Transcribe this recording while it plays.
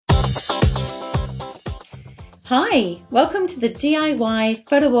Hi, welcome to the DIY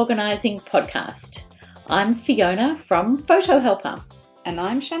Photo Organising Podcast. I'm Fiona from Photo Helper. And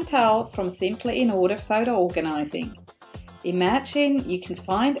I'm Chantal from Simply in Order Photo Organising. Imagine you can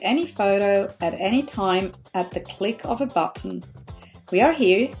find any photo at any time at the click of a button. We are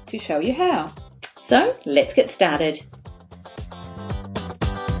here to show you how. So let's get started.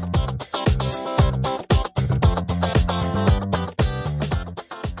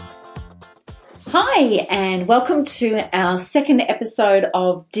 Hi, and welcome to our second episode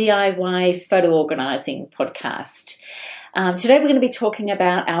of DIY Photo Organising Podcast. Today we're going to be talking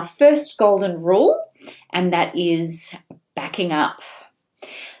about our first golden rule, and that is backing up.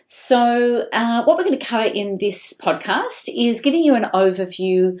 So what we're going to cover in this podcast is giving you an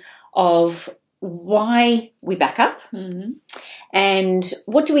overview of why we back up and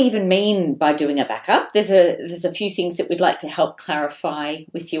what do we even mean by doing a backup. There's a few things that we'd like to help clarify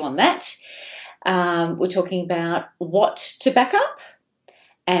with you on that. We're talking about what to back up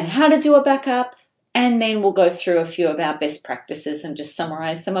and how to do a backup, and then we'll go through a few of our best practices and just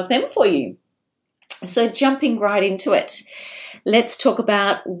summarize some of them for you. So jumping right into it, let's talk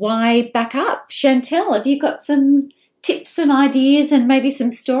about why back up. Chantal, have you got some tips and ideas and maybe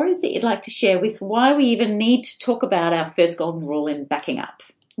some stories that you'd like to share with why we even need to talk about our first golden rule in backing up?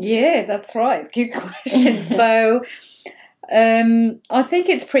 Yeah, that's right. Good question. So I think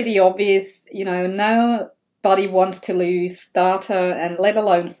it's pretty obvious, nobody wants to lose data and let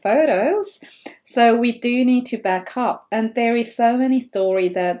alone photos. So we do need to back up. And there is so many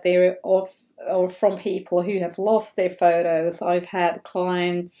stories out there or from people who have lost their photos. I've had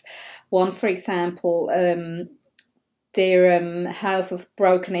clients, one for example, their house was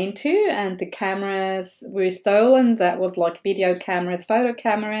broken into and the cameras were stolen. That was like video cameras, photo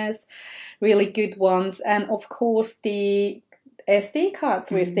cameras, really good ones. And of course the SD cards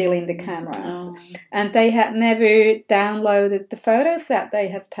were still in the cameras. And they had never downloaded the photos that they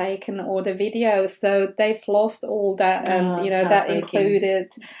have taken or the videos. So they've lost all that. And, that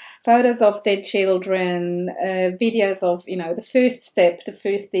included photos of their children, videos of, the first step, the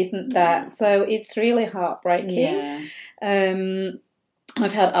first isn't that. So it's really heartbreaking. Yeah.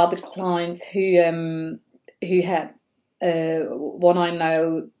 I've had other clients who had one I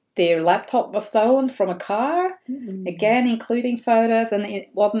know, their laptop was stolen from a car, again, including photos, and it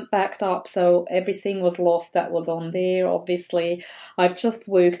wasn't backed up, so everything was lost that was on there, obviously. I've just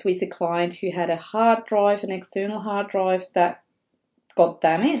worked with a client who had a hard drive, an external hard drive, that got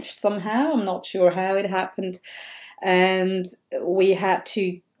damaged somehow. I'm not sure how it happened. And we had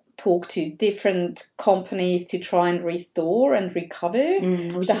to talk to different companies to try and restore and recover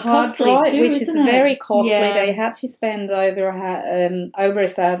which the is hard costly drive, too, which is isn't it? very costly. Yeah. They had to spend over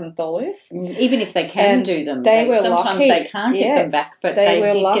 $1,000. Even if they can do them, they were sometimes lucky. they can't get them back, but they were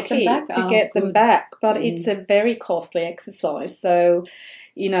did lucky get them back. to get them back. But it's a very costly exercise. So,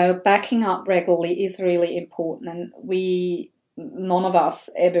 backing up regularly is really important, and none of us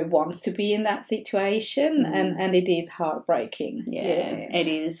ever wants to be in that situation, and it is heartbreaking. Yeah, it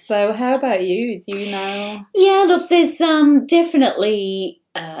is. So how about you? Do you know? Yeah, look, there's definitely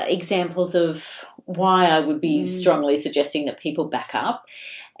examples of why I would be strongly suggesting that people back up.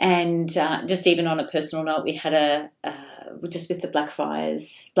 And just even on a personal note, we had just with the Black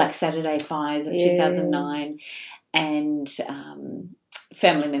Saturday fires of 2009, and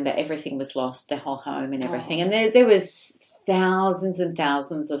family member, everything was lost, their whole home and everything. And there was thousands and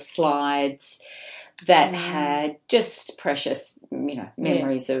thousands of slides that had just precious,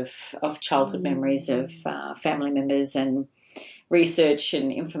 memories of childhood memories of family members and research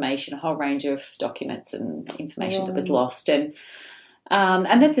and information, a whole range of documents and information that was lost. And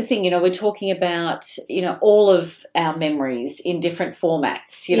that's the thing, we're talking about, all of our memories in different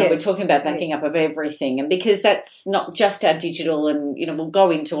formats. We're talking about backing up of everything. And because that's not just our digital and, we'll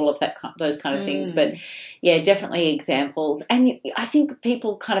go into all of those kind of things. But, yeah, definitely examples. And I think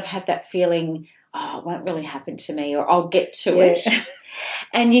people kind of had that feeling, it won't really happen to me, or I'll get to it.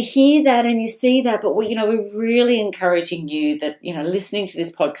 And you hear that and you see that. But, we're really encouraging you that, listening to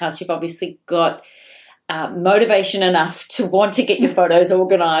this podcast, you've obviously got motivation enough to want to get your photos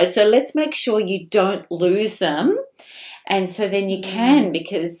organised. So let's make sure you don't lose them. And so then you can,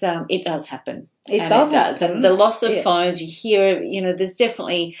 because it does happen. It does. And the loss of phones, you hear, there's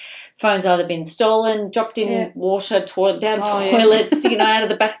definitely phones either been stolen, dropped in water, down toilets, out of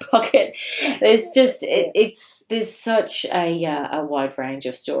the back pocket. There's just, there's such a wide range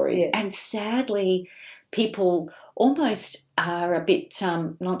of stories. And sadly, people almost are a bit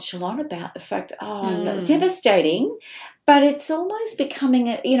nonchalant about the fact, devastating, but it's almost becoming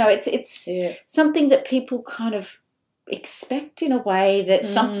it's something that people kind of expect in a way that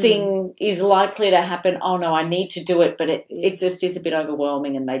something is likely to happen. Oh no, I need to do it, but it just is a bit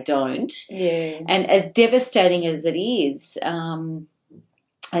overwhelming and they don't. Yeah. And as devastating as it is,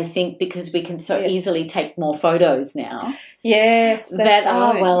 I think because we can so easily take more photos now. Yes, that's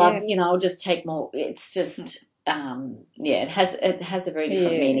right. I'll just take more. It's just it has a very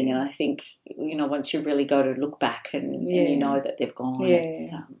different meaning, and I think once you really go to look back and you know that they've gone,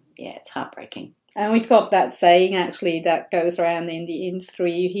 it's heartbreaking. And we've got that saying actually that goes around in the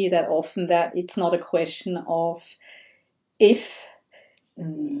industry. You hear that often, that it's not a question of if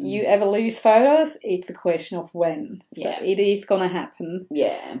you ever lose photos, it's a question of when. So it is going to happen.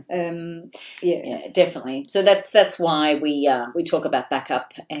 Yeah. Yeah, definitely. So that's why we talk about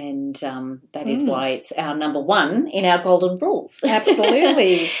backup, and that is why it's our number one in our golden rules.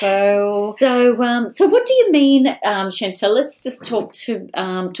 Absolutely. So what do you mean, Chantal? Let's just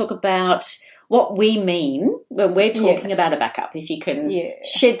talk about what we mean when we're talking about a backup, if you can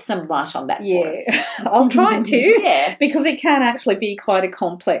shed some light on that for us. I'll try to, because it can actually be quite a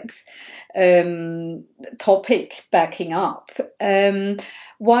complex topic, backing up.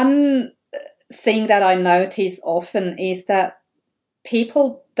 One thing that I notice often is that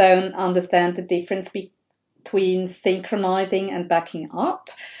people don't understand the difference between synchronizing and backing up.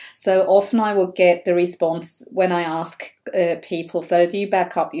 So often I will get the response when I ask people, so do you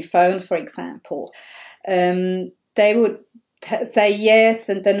back up your phone, for example? They would say yes,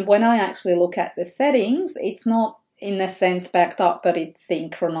 and then when I actually look at the settings, it's not in a sense backed up, but it's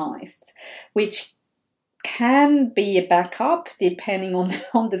synchronized, which can be a backup depending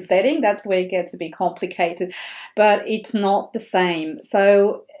on the setting. That's where it gets a bit complicated, but it's not the same.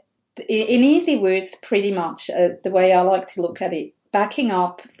 So in easy words, pretty much the way I like to look at it, backing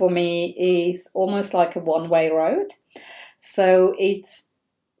up for me is almost like a one-way road. So it's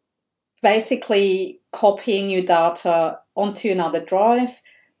basically copying your data onto another drive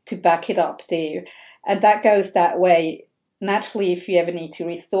to back it up there. And that goes that way. Naturally, if you ever need to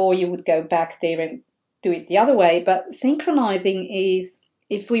restore, you would go back there and do it the other way. But synchronizing is,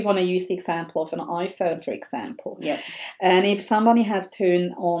 if we want to use the example of an iPhone, for example, and if somebody has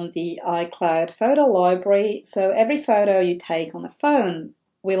turned on the iCloud photo library, so every photo you take on the phone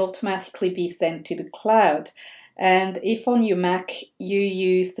will automatically be sent to the cloud. And if on your Mac you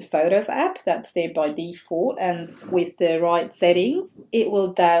use the Photos app, that's there by default, and with the right settings, it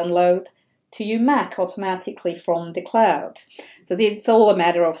will download to your Mac automatically from the cloud. So it's all a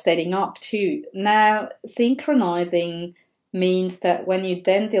matter of setting up too. Now, synchronizing means that when you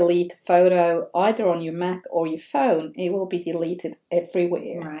then delete a photo either on your Mac or your phone, it will be deleted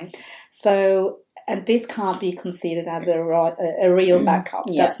everywhere. Right. So, and this can't be considered as a real backup.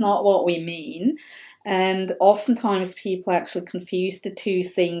 That's not what we mean. And oftentimes people actually confuse the two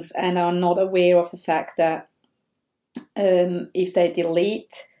things and are not aware of the fact that if they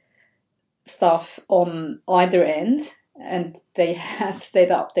delete stuff on either end and they have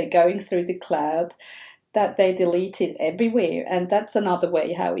set up, they're going through the cloud, that they delete it everywhere, and that's another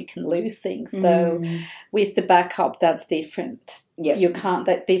way how we can lose things. So with the backup, that's different. You can't,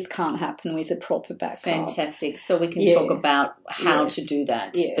 this can't happen with a proper backup. Fantastic. So we can talk about how to do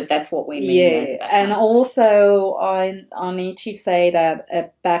that, but that's what we mean as a backup. And also I need to say that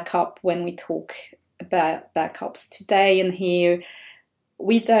a backup, when we talk about backups today and here,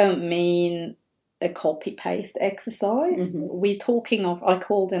 we don't mean a copy-paste exercise. We're talking of, I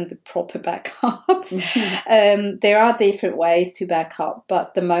call them the proper backups. There are different ways to back up,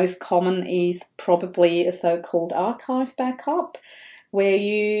 but the most common is probably a so-called archive backup, where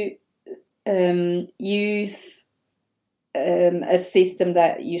you use a system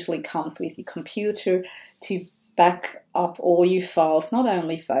that usually comes with your computer to back up all your files, not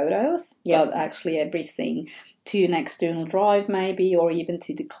only photos, but actually everything, to an external drive maybe, or even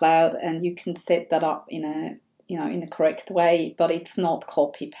to the cloud, and you can set that up in a correct way, but it's not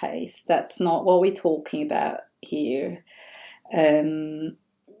copy paste. That's not what we're talking about here. And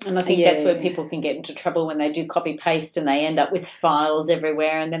I think that's where people can get into trouble, when they do copy paste and they end up with files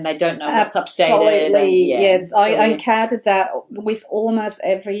everywhere and then they don't know what's updated. Absolutely, yes. I encountered that with almost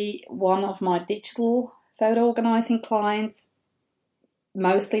every one of my digital photo organizing clients.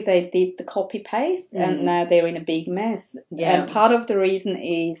 Mostly they did the copy paste and now they're in a big mess. And part of the reason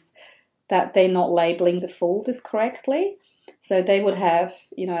is that they're not labeling the folders correctly. So they would have,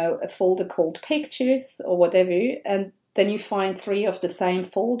 a folder called pictures or whatever, and then you find 3 of the same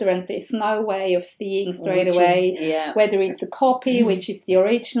folder, and there's no way of seeing straight Which away is, whether it's a copy, which is the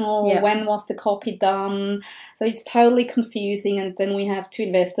original, when was the copy done. So it's totally confusing, and then we have to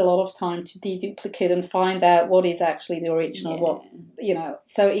invest a lot of time to deduplicate and find out what is actually the original, what,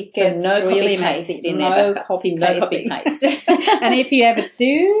 so it gets really messy. No copy paste. And if you ever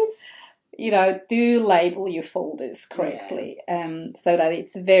do, do label your folders correctly, so that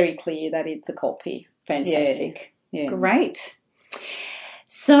it's very clear that it's a copy. Fantastic. Yeah. Great.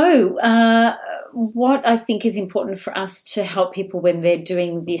 So what I think is important for us to help people when they're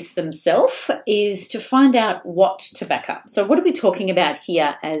doing this themselves is to find out what to back up. So what are we talking about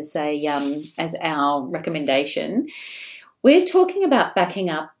here as our recommendation? We're talking about backing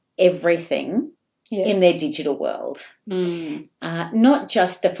up everything in their digital world, not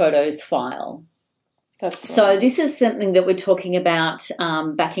just the photos file. So this is something that we're talking about,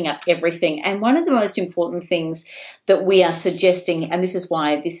 backing up everything. And one of the most important things that we are suggesting, and this is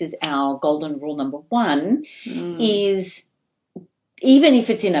why this is our golden rule number 1, is even if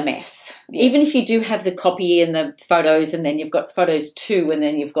it's in a mess, even if you do have the copy and the photos, and then you've got photos 2, and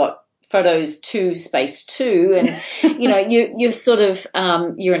then you've got photos 2 space 2, and you're sort of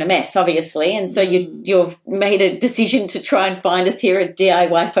you're in a mess, obviously, and so you've made a decision to try and find us here at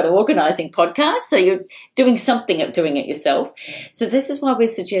DIY Photo Organising Podcast. So you're doing something at doing it yourself. So this is why we're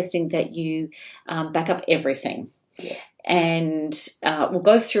suggesting that you back up everything, and we'll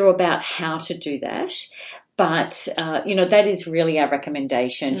go through about how to do that. But, that is really our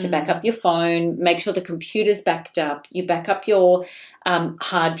recommendation, to back up your phone, make sure the computer's backed up, you back up your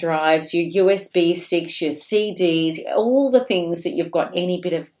hard drives, your USB sticks, your CDs, all the things that you've got any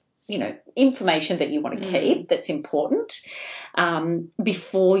bit of, information that you want to keep that's important,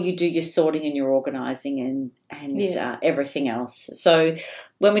 before you do your sorting and your organising and everything else. So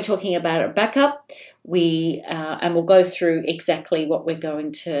when we're talking about a backup, and we'll go through exactly what we're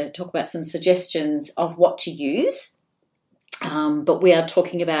going to talk about, some suggestions of what to use, but we are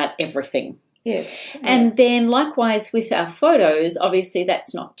talking about everything. Yes. And then likewise with our photos, obviously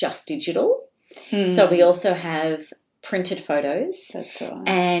that's not just digital. So we also have printed photos. That's right.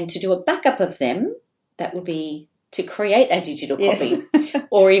 And to do a backup of them, that would be to create a digital copy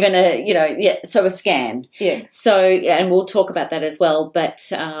or even a scan. Yeah. So, and we'll talk about that as well, but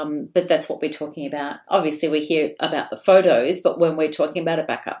that's what we're talking about. Obviously we hear about the photos, but when we're talking about a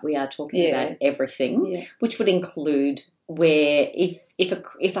backup, we are talking about everything, which would include where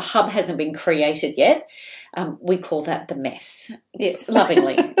if a hub hasn't been created yet, we call that the mess. Yes.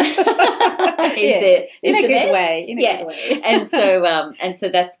 Lovingly. In a good way. And so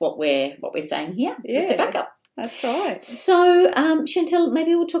that's what we're saying here with the backup. That's right. So, Chantel,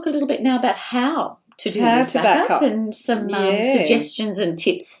 maybe we'll talk a little bit now about how to do this backup and some suggestions and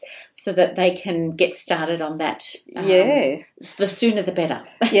tips so that they can get started on that. The sooner the better.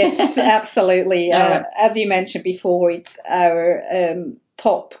 Yes, absolutely. As you mentioned before, it's our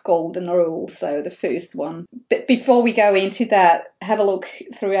top golden rule, so the first one. But before we go into that, have a look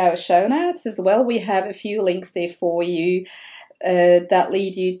through our show notes as well. We have a few links there for you that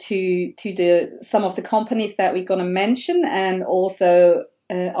lead you to some of the companies that we're going to mention, and also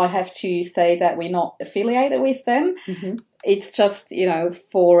I have to say that we're not affiliated with them. It's just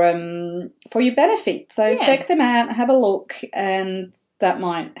for your benefit. So check them out, have a look, and that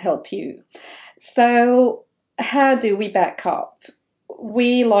might help you. So how do we back up?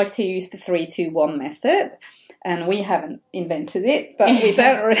 We like to use the 3-2-1 method. And we haven't invented it, but we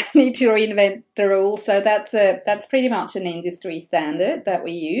don't really need to reinvent the rule. So that's pretty much an industry standard that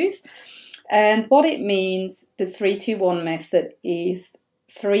we use. And what it means, the 3-2-1 method, is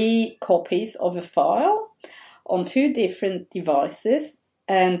 3 copies of a file on 2 different devices,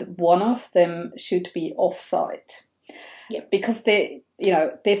 and one of them should be off-site. Because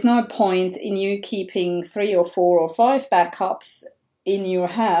there's no point in you keeping 3 or 4 or 5 backups in your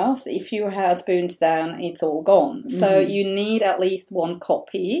house. If your house burns down, it's all gone. So you need at least 1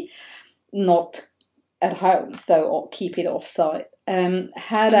 copy, not at home. So keep it off-site.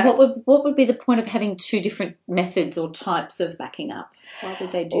 What would be the point of having 2 different methods or types of backing up? Why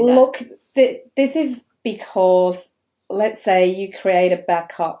would they do that? Look, this is because, let's say you create a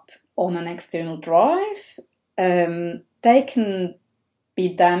backup on an external drive. They can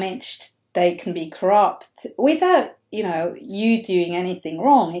be damaged. They can be corrupt without you doing anything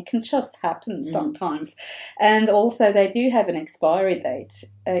wrong. It can just happen sometimes. And also they do have an expiry date.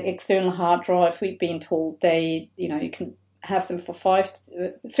 External hard drive, we've been told you can have them for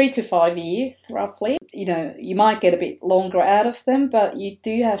 3 to 5 years, roughly. You know, you might get a bit longer out of them, but you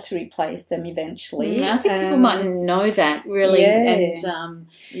do have to replace them eventually. I think people mightn't know that, really. Yeah. And,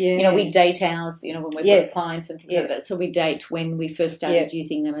 you know, we date ours, you know, when we've got clients and things like that. So we date when we first started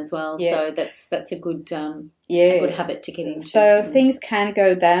using them as well. So that's a good a good habit to get into. So things can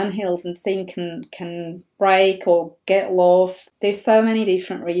go downhill and things can break or get lost. There's so many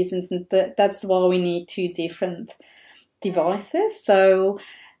different reasons, and that's why we need 2 different devices. So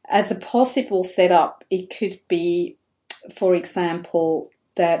as a possible setup, it could be, for example,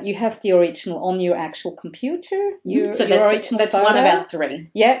 that you have the original on your actual computer. So that's one of our 3.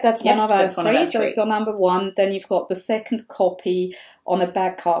 Yeah, that's one of our 3. So you've got number 1. Then you've got the second copy on a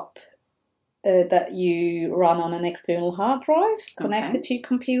backup that you run on an external hard drive connected to your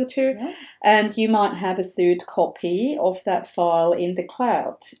computer. Yeah. And you might have a third copy of that file in the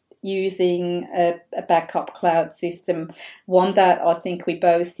cloud using a backup cloud system. One that I think we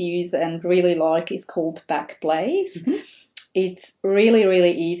both use and really like is called Backblaze. Mm-hmm. It's really,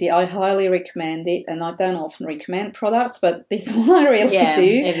 really easy. I highly recommend it, and I don't often recommend products, but this one I really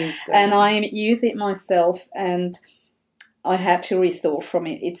do. It is good. And I use it myself, and I had to restore from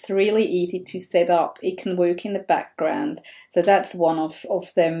it. It's really easy to set up. It can work in the background. So that's one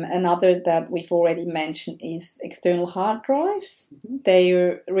of them. Another that we've already mentioned is external hard drives. Mm-hmm.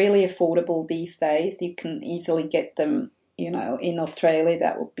 They're really affordable these days. You can easily get them, you know, in Australia.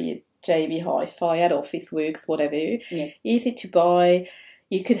 That would be JB Hi-Fi, at Officeworks, whatever. Yeah. Easy to buy.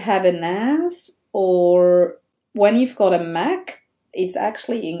 You could have a NAS, or when you've got a Mac, it's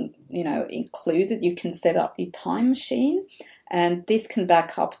actually included. You can set up your Time Machine, and this can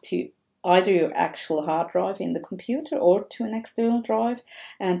back up to either your actual hard drive in the computer or to an external drive.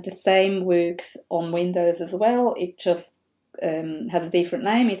 And the same works on Windows as well. It just has a different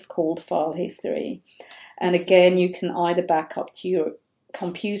name. It's called File History. And again, you can either back up to your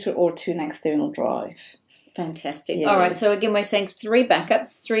computer or to an external drive. Fantastic. Yeah. All right. So again, we're saying 3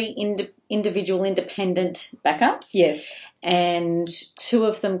 backups, 3 individual independent backups. Yes. And 2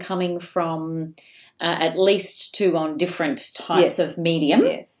 of them coming from at least 2 on different types of medium.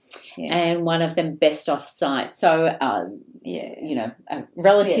 Yes. Yeah. And 1 of them best off-site. So, you know, a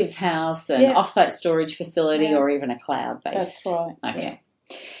relative's house, an off-site storage facility, or even a cloud-based. That's right. Okay.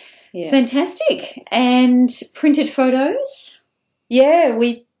 Yeah. Fantastic. And printed photos? Yeah,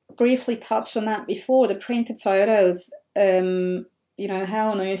 we briefly touched on that before. The printed photos, you know, how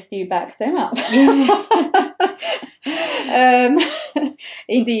on earth do you back them up?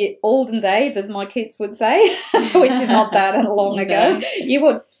 In the olden days, as my kids would say, which is not that long ago, you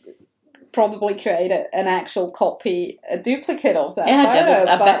would probably create an actual copy, a duplicate of that photo.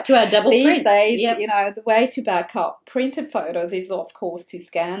 Back to our double these prints. Days, you know, the way to back up printed photos is, of course, to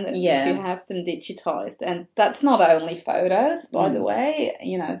scan them, to have them digitized. And that's not only photos, by the way.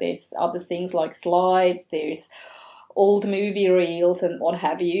 You know, there's other things like slides, there's old movie reels and what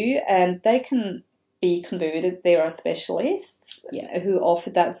have you, and they can be converted. There are specialists who offer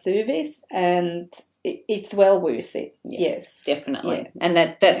that service, and it's well worth it. Yes, definitely. And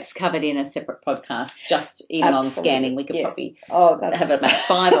that's covered in a separate podcast. Just even on scanning, we could probably have about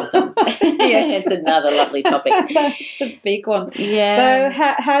 5 of them. It's another lovely topic. That's a big one. Yeah.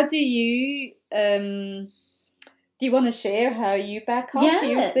 So how do you do you want to share how you back up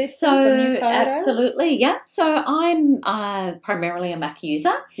your systems and your photos? Absolutely, yeah. So I'm primarily a Mac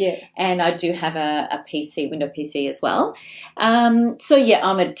user, and I do have a PC, Windows PC as well. So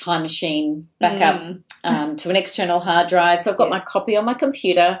I'm a Time Machine backup to an external hard drive. So I've got my copy on my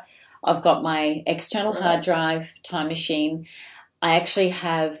computer. I've got my external hard drive, Time Machine. I actually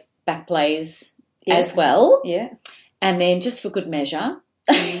have Backblaze as well. Yeah. And then just for good measure,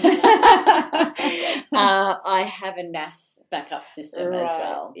 I have a NAS backup system as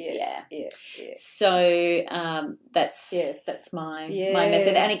well. Yeah. So that's my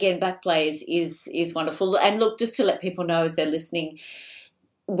method. And again, Backblaze is wonderful. And look, just to let people know as they're listening,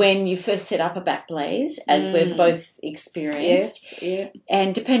 when you first set up a Backblaze, as we've both experienced,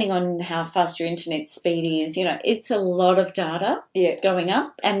 and depending on how fast your internet speed is, you know, it's a lot of data going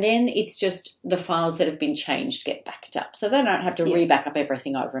up, and then it's just the files that have been changed get backed up. So they don't have to re-back up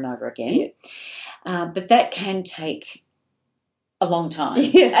everything over and over again. But that can take a long time.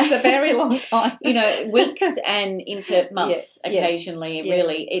 Yes, a very long time. Weeks and into months occasionally. Yes.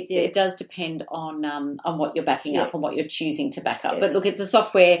 Really, it does depend on what you're backing up and what you're choosing to back up. Yes. But look, it's a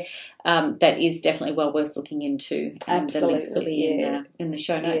software that is definitely well worth looking into. Absolutely, the links will be in the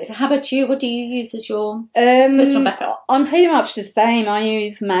show notes. Yeah. How about you? What do you use as your personal backup? I'm pretty much the same. I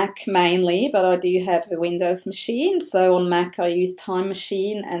use Mac mainly, but I do have a Windows machine. So on Mac, I use Time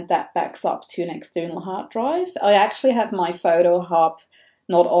Machine, and that backs up to an external hard drive. I actually have my photo hub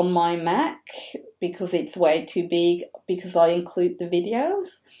not on my Mac because it's way too big because I include the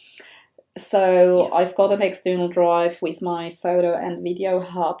videos. So I've got an external drive with my photo and video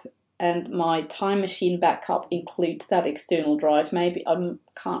hub, and my Time Machine backup includes that external drive. Maybe I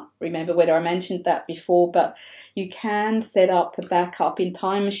can't remember whether I mentioned that before, but you can set up a backup in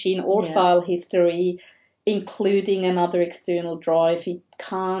Time Machine or File History, including another external drive. You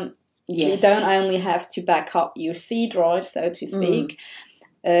can't. You don't only have to back up your C drive, so to speak.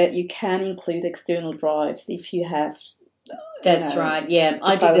 You can include external drives if you have. That's right. Yeah,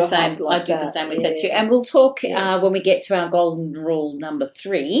 I do the same. I do the same with that too. And we'll talk when we get to our golden rule number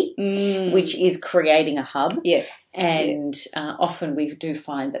 3, which is creating a hub. Yes. And often we do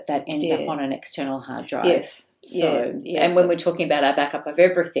find that ends up on an external hard drive. Yes. So, and when we're talking about our backup of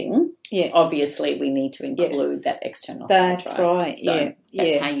everything, obviously we need to include that external hard drive. That's right. So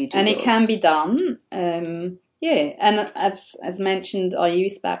that's how you do and yours. it can be done. And as mentioned, I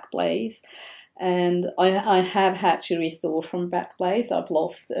use Backblaze. And I have had to restore from Backblaze. I've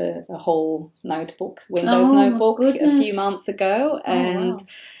lost a whole notebook, Windows notebook, a few months ago, and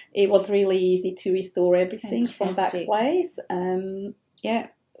it was really easy to restore everything from Backblaze.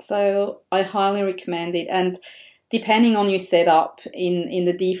 So I highly recommend it. And depending on your setup, in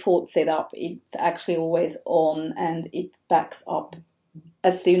the default setup, it's actually always on, and it backs up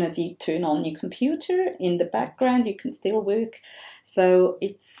as soon as you turn on your computer. In the background, you can still work. So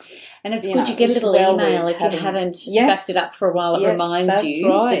it's good. You get a little email if you haven't backed it up for a while. It reminds you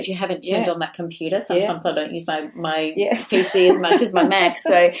that you haven't turned on that computer. Sometimes I don't use my PC as much as my Mac,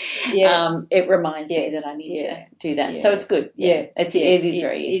 so it reminds me that I need to do that. So it's good. It is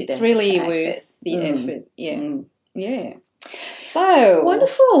very easy. It's really worth the effort. So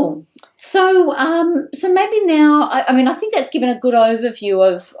wonderful. So maybe now, I think that's given a good overview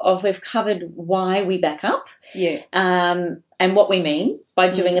of we've covered why we back up, and what we mean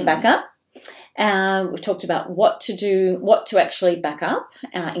by doing a backup. We've talked about what to actually back up,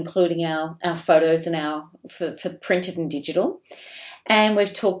 including our photos and for printed and digital, and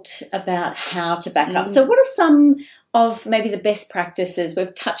we've talked about how to back up. So what are some of maybe the best practices?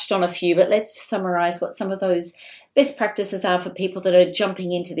 We've touched on a few, but let's summarise what some of those best practices are for people that are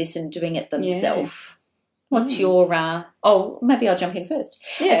jumping into this and doing it themselves. What's your maybe I'll jump in first.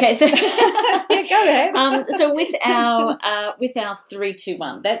 Okay, so go ahead. So with our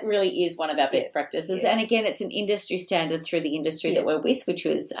 3-2-1, that really is one of our best practices. And again, it's an industry standard through the industry that we're with, which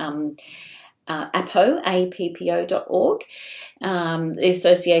was APPO, appo.org, the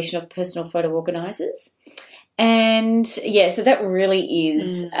Association of Personal Photo Organisers. And so that really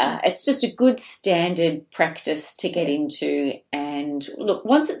is, it's just a good standard practice to get into. And look,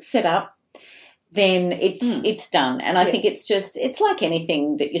 once it's set up, then it's done. And I think it's like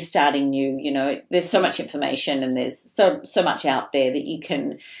anything that you're starting new, there's so much information and there's so much out there that you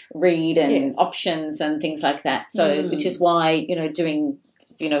can read and options and things like that. So, which is why, doing,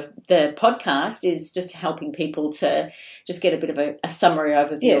 the podcast is just helping people to just get a bit of a summary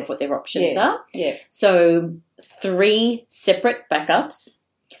overview of what their options are. Yeah. So 3 separate backups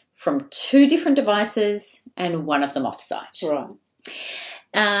from 2 different devices and one of them offsite. Right.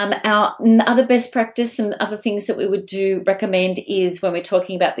 Our other best practice and other things that we would recommend is when we're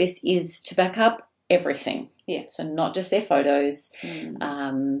talking about this is to back up everything. Yeah. So not just their photos,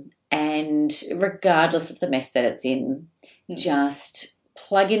 and regardless of the mess that it's in, just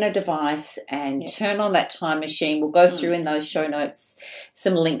plug in a device and turn on that Time Machine. We'll go through in those show notes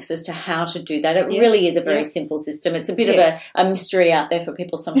some links as to how to do that. It really is a very simple system. It's a bit of a mystery out there for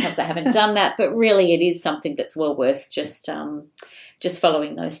people sometimes that haven't done that, but really it is something that's well worth just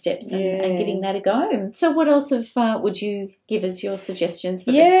following those steps and giving that a go. So what else would you give as your suggestions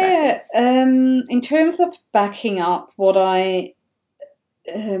for best practice? In terms of backing up, what I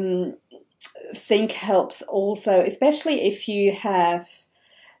think helps also, especially if you have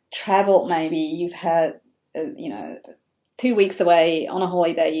traveled, maybe you've had 2 weeks away on a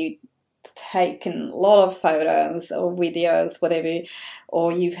holiday, you taken a lot of photos or videos, whatever,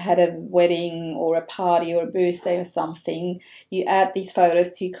 or you've had a wedding or a party or a birthday or something, you add these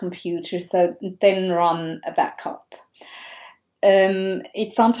photos to your computer, so then run a backup.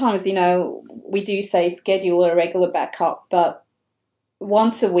 It's sometimes, we do say schedule a regular backup, but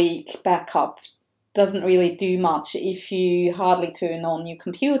once a week backup doesn't really do much if you hardly turn on your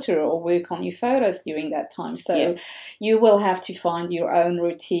computer or work on your photos during that time. So you will have to find your own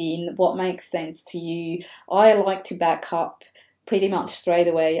routine, what makes sense to you. I like to back up pretty much straight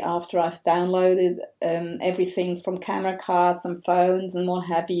away after I've downloaded everything from camera cards and phones and what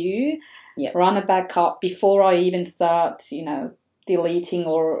have you. Run a backup before I even start, deleting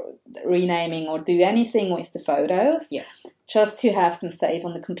or renaming or do anything with the photos. Just to have them saved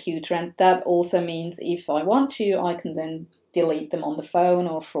on the computer. And that also means if I want to, I can then delete them on the phone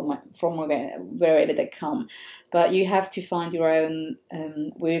or from wherever they come. But you have to find your own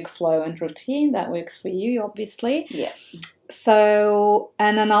workflow and routine that works for you, obviously. So,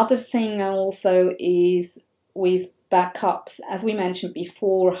 and another thing also is with backups, as we mentioned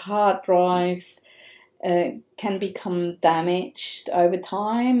before, hard drives can become damaged over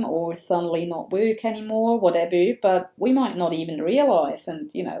time or suddenly not work anymore, whatever, but we might not even realize.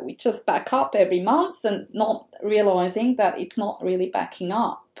 And, we just back up every month and not realizing that it's not really backing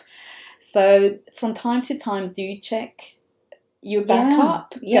up. So from time to time, do check your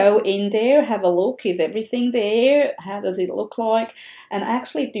backup. Go in there, have a look. Is everything there? How does it look like? And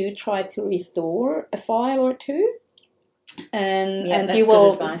actually do try to restore a file or two. And you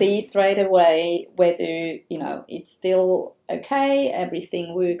will see straight away whether, it's still okay,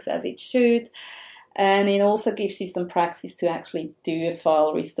 everything works as it should. And it also gives you some practice to actually do a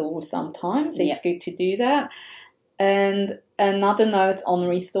file restore sometimes. It's good to do that. And another note on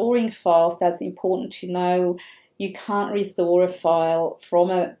restoring files that's important to know, you can't restore a file from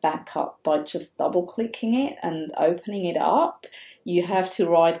a backup by just double-clicking it and opening it up. You have to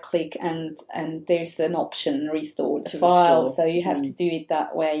right-click and there's an option, restore the file. So you have to do it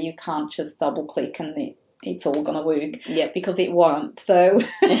that way. You can't just double-click and it's all going to work because it won't. So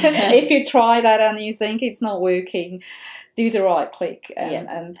if you try that and you think it's not working, do the right click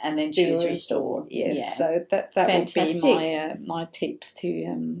and then choose restore. So that would be my tips to.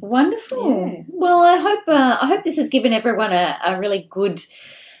 Wonderful. Well, I hope this has given everyone a really good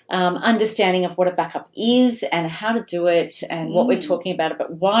understanding of what a backup is and how to do it and what we're talking about,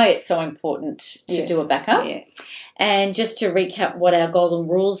 but why it's so important to do a backup. And just to recap what our golden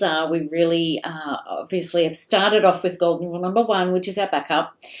rules are, we really obviously have started off with golden rule number 1, which is our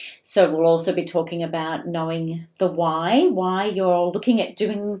backup. So we'll also be talking about knowing the why you're looking at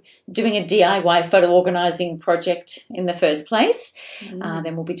doing a DIY photo organising project in the first place.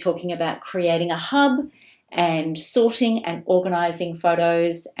 Then we'll be talking about creating a hub and sorting and organising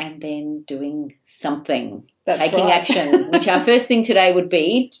photos and then doing something, taking action, which our first thing today would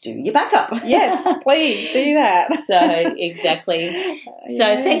be to do your backup. Yes, please do that. So, exactly.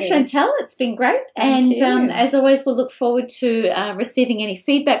 So thanks, Chantal. It's been great. Thank you. As always, we'll look forward to receiving any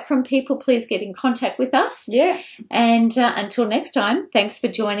feedback from people. Please get in contact with us. And until next time, thanks for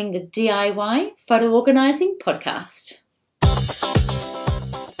joining the DIY Photo Organising Podcast.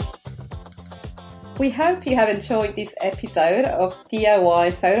 We hope you have enjoyed this episode of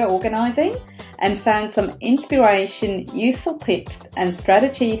DIY Photo Organising and found some inspiration, useful tips and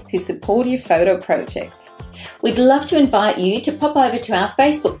strategies to support your photo projects. We'd love to invite you to pop over to our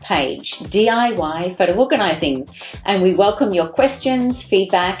Facebook page, DIY Photo Organising, and we welcome your questions,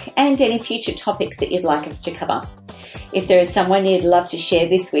 feedback and any future topics that you'd like us to cover. If there is someone you'd love to share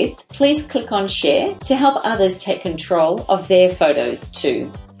this with, please click on share to help others take control of their photos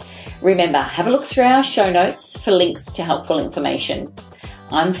too. Remember, have a look through our show notes for links to helpful information.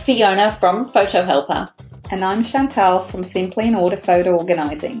 I'm Fiona from Photo Helper. And I'm Chantal from Simply in Order Photo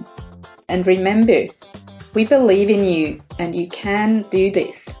Organising. And remember, we believe in you and you can do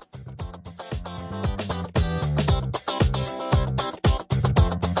this.